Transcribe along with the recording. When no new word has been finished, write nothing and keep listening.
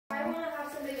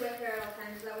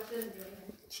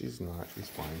She's not. She's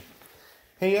fine.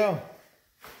 Hey, yo.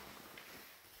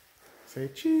 Say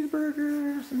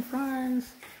cheeseburgers and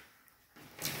fries.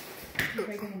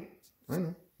 I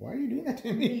know. Why are you doing that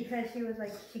to me? Because she was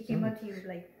like, she came up to you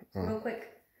like, real quick.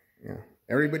 Yeah.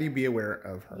 Everybody be aware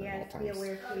of her. Yes, be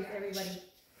aware, please, everybody.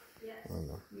 Yes. I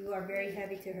know. You are very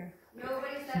heavy to her.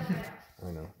 Nobody said that.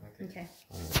 I know. Okay.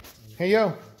 Right. Hey,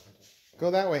 yo.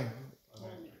 Go that way.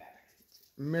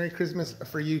 Merry Christmas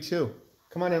for you, too.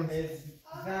 Come on in. Is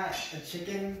that a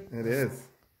chicken? It is.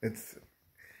 It's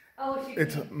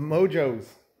it's Mojo's.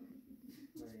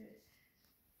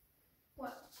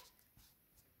 What?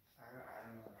 I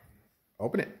don't know.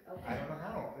 Open it. Okay. I don't know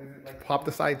how. Is it like Pop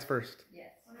the sides first. Yes.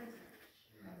 I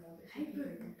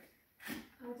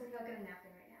was like not gonna nap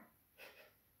in right now.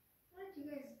 What did you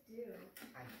guys do?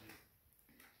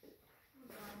 Oh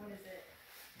God, what is it?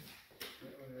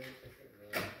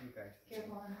 You guys.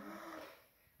 Careful.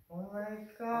 Oh my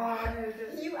God!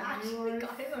 You actually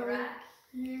got him a rat.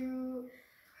 Cute.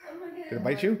 Oh my goodness. Did it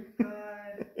bite you?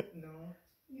 God, no.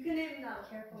 You can even not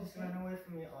Careful. Just ran away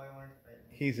from me. Oh, I wanted to bite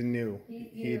me. He's new.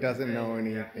 He doesn't know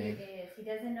anything. He is. He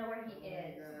doesn't know where he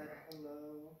is. God, hello.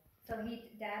 So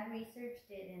Dad researched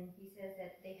it, and he says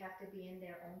that they have to be in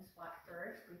their own spot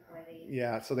first before they.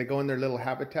 Yeah, so they go in their little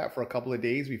habitat for a couple of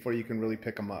days before you can really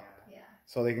pick them up. Yeah.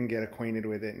 So they can get acquainted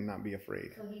with it and not be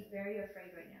afraid. So he's very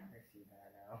afraid right now. I see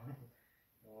that now.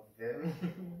 Oh, Billy.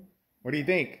 What do you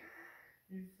think?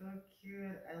 He's so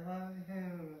cute. I love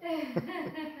him.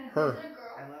 Her. Is it a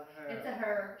girl? I love her. It's a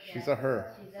her. She's yes. a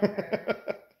her. She's a her.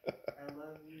 I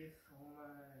love you so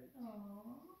much.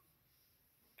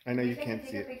 Aww. I know you I can't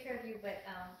can see take a it. picture of you, but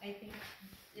I think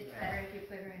it's better if you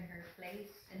put her in her place.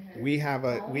 In her We have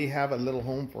home. a little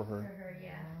home for For her. her,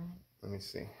 yeah. Let me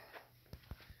see.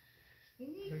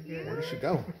 Isn't he Where cute? did she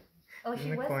go? Oh, In she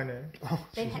the was. corner. Oh,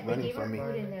 They, she's they running gave her from me.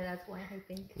 food in there. That's why I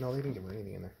think. No, they didn't give her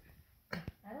anything in there.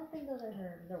 I don't think those are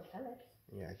her little pellets.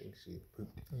 Yeah, I think she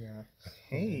pooped. Yeah.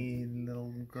 Hey,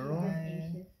 little girl.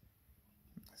 Anxious.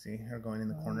 See her going in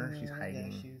the corner. She's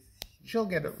hiding. Yeah, She'll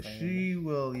get it. She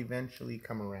will eventually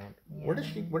come around. Yeah. Where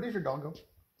does your dog go? It's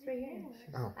right here.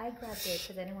 Oh. I grabbed it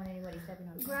because I didn't want anybody stepping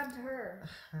on it. Grabbed her.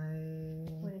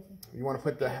 What is it? You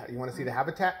want to see the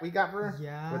habitat we got for her?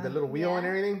 Yeah. With the little wheel and Yeah.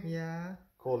 everything? Yeah.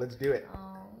 Cool, let's do it.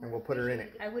 Oh. And we'll put her in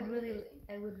it. I would really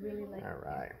like. All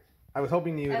right. I was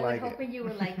hoping you would I was like it. hoping you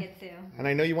would like it too. And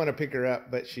I know you want to pick her up,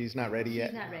 but she's not ready yet.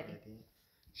 She's not ready.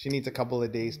 She needs a couple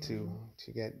of days to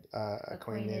get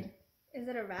acquainted. Is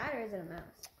it a rat or is it a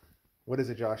mouse? What is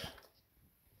it, Josh?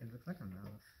 It looks like a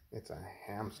mouse. It's a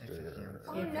hamster.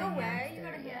 Oh, It's a no way. You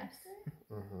got a hamster, yes. hamster?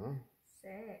 Mm-hmm.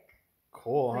 Sick.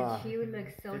 Cool, But huh? she would look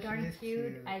so But she darn is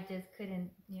cute. cute. I just couldn't.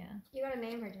 Yeah. You gotta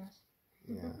name her, Josh.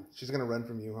 Yeah. She's going to run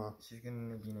from you, huh? She's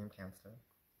gonna be named Hampster.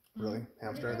 Really?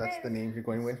 Hamster? you That's the guys- name you're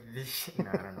going with? No,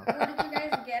 I don't know. Where did you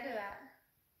guys get it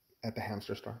at? At the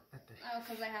hamster store. Oh,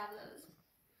 because I have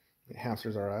those.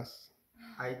 Hamsters are us.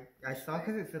 I saw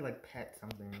because it said like pet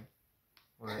something.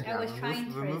 Or, I was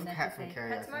trying to remove not pet to from say.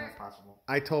 carry as soon as PetSmart? possible.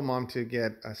 I told Mom to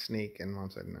get a snake, and Mom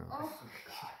said no. Oh,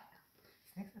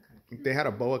 Snakes are kind of cute. They had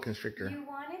a boa constrictor. You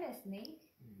wanted a snake?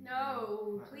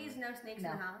 no. Please, no snakes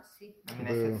No. in the house. See? I mean, I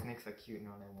Boo. said snakes are cute.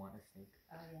 No, I want a snake.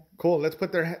 Oh yeah. Cool. Let's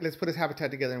put his habitat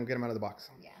together and we'll get him out of the box.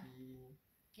 Yeah.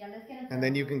 Yeah. Let's get him. And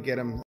then you can get him